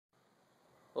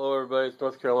Hello everybody, it's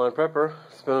North Carolina Prepper.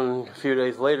 It's been a few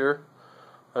days later.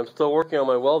 I'm still working on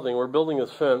my welding. We're building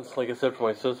this fence, like I said, for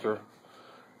my sister.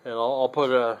 And I'll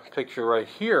put a picture right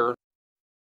here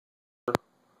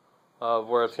of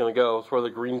where it's going to go. It's where the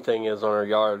green thing is on our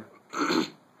yard.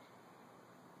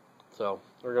 So,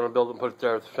 we're going to build it and put it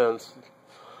there at the fence.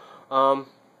 My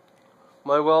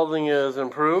welding is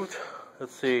improved.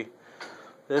 Let's see.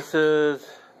 This is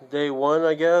day 1,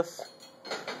 I guess.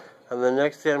 And the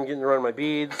next day I'm getting to run my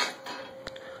beads.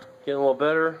 Getting a little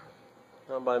better.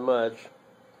 Not by much.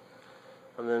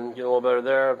 And then getting a little better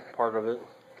there, part of it.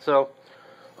 So,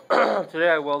 today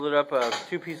I welded up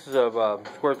 2 pieces of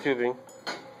square tubing.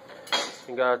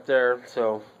 And got it there.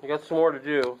 So, I got some more to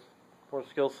do. More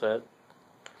skill set.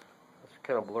 It's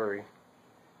kind of blurry.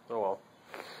 Oh well.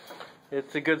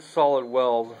 It's a good solid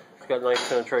weld. It's got nice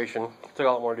penetration. Took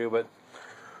a lot more to do, but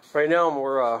right now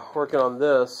we're working on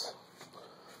this.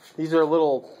 These are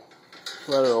little,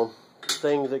 I don't know,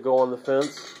 things that go on the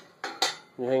fence.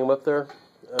 You hang them up there,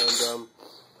 and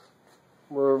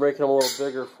we're making them a little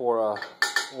bigger for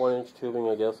 1-inch tubing,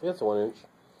 I guess. Yeah, it's a 1 inch.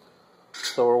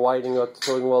 So we're widening up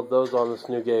so we can weld those on this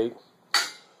new gate.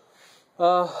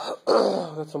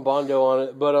 Got some Bondo on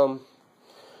it, but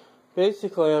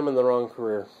basically I'm in the wrong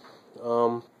career.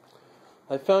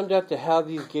 I found out to have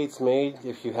these gates made,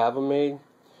 if you have them made,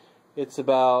 it's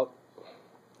about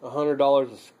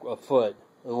 $100 a foot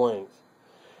in length,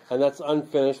 and that's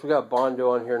unfinished. We got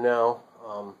Bondo on here now.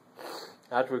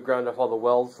 After we ground off all the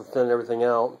welds to thin everything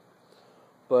out,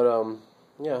 but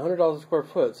yeah, $100 a square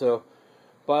foot. So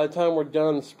by the time we're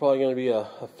done, it's probably going to be a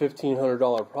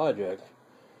 $1,500 project,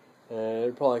 and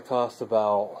it probably costs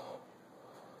about,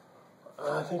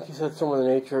 I think he said somewhere in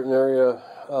the area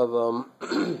of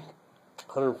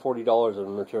 $140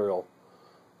 in material,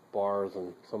 bars,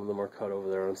 and some of them are cut over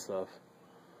there and stuff.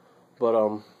 But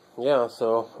yeah,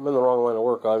 so I'm in the wrong line of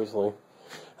work, obviously,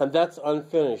 and that's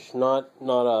unfinished, not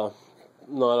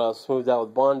smoothed out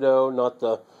with Bondo, not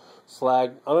the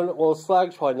slag. I don't know. Well, the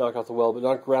slag's probably knocked off the weld, but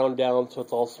not ground down so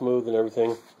it's all smooth and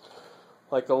everything.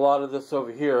 Like a lot of this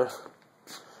over here,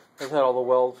 I've had all the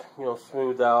welds,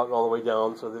 smoothed out and all the way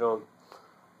down, so they don't.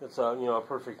 It's a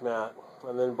perfect mat,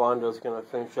 and then Bondo's gonna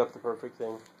finish up the perfect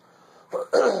thing.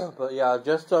 But yeah,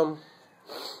 just $100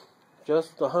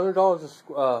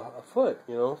 a foot,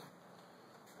 and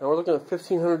we're looking at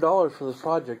 $1,500 for this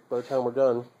project by the time we're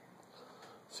done.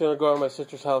 It's gonna go around my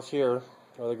sister's house here,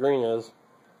 where the green is,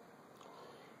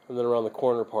 and then around the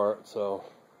corner part. So,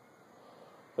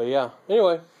 but yeah.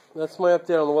 Anyway, that's my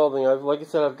update on the welding. Like I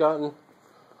said, I've gotten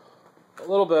a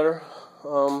little better.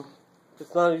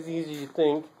 It's not as easy as you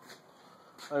think.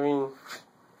 I mean,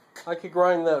 I could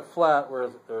grind that flat. Where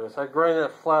is it? There it is. I grind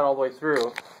that flat all the way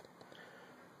through.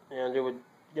 And it would,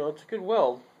 it's a good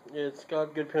weld. It's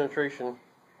got good penetration.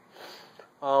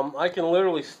 I can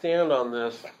literally stand on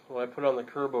this when I put it on the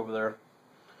curb over there,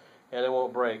 and it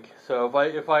won't break. So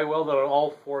if I weld it on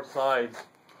all 4 sides,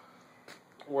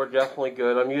 we're definitely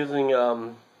good. I'm using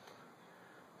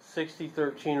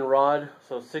 60-13 rod,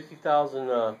 so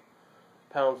 60,000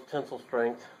 pounds tensile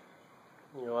strength.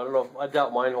 I don't know. I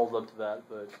doubt mine holds up to that,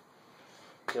 but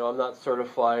I'm not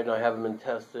certified and I haven't been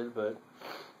tested, but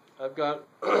I've got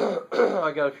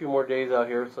I got a few more days out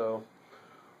here, so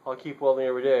I'll keep welding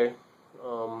every day.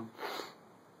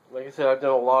 Like I said, I've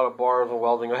done a lot of bars and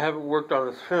welding. I haven't worked on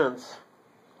this fence.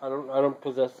 I don't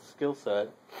possess the skill set.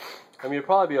 I mean, it'd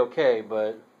probably be okay,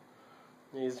 but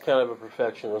he's kind of a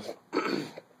perfectionist. He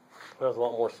has a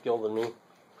lot more skill than me.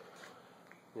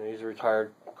 He's a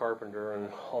retired carpenter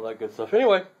and all that good stuff.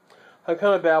 Anyway, I'm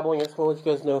kind of babbling. I just want to let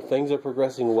you guys know things are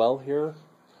progressing well here.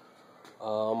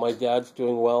 My dad's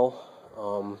doing well.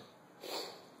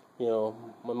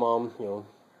 My mom,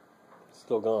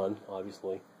 still gone,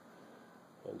 obviously.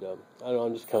 And I don't know,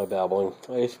 I'm just kind of babbling.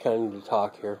 I just kind of need to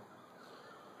talk here.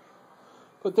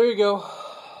 But there you go,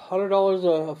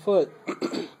 $100 a foot.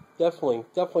 definitely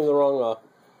the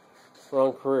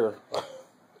wrong career.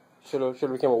 Should have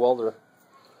become a welder.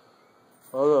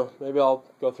 I don't know. Maybe I'll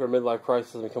go through a midlife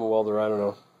crisis and become a welder. I don't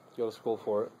know. Go to school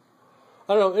for it.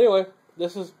 I don't know. Anyway,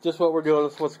 this is just what we're doing.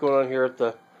 This is what's going on here at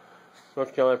the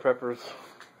North Carolina Prepper's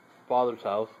father's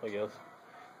house, I guess.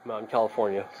 I'm out in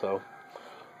California, so.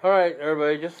 Alright,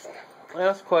 everybody, just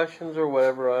ask questions or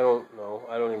whatever. I don't know.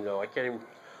 I don't even know. I can't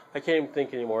even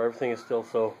think anymore. Everything is still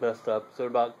so messed up. So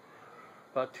about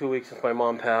 2 weeks since my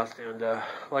mom passed, and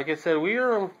like I said, we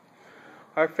are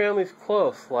our family's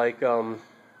close. Like I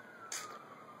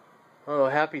don't know,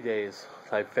 Happy Days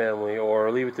type family,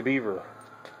 or Leave It to Beaver.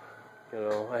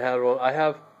 I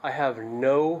have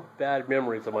no bad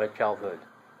memories of my childhood.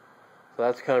 So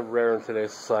that's kind of rare in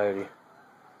today's society.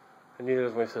 And neither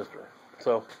is my sister.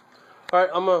 So, alright,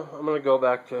 I'm gonna go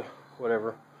back to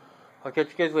whatever. I'll catch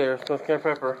you guys later. Smith Can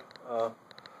Pepper.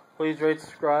 Please rate,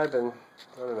 subscribe, and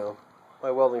I don't know.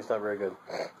 My welding's not very good.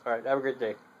 Alright, have a great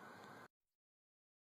day.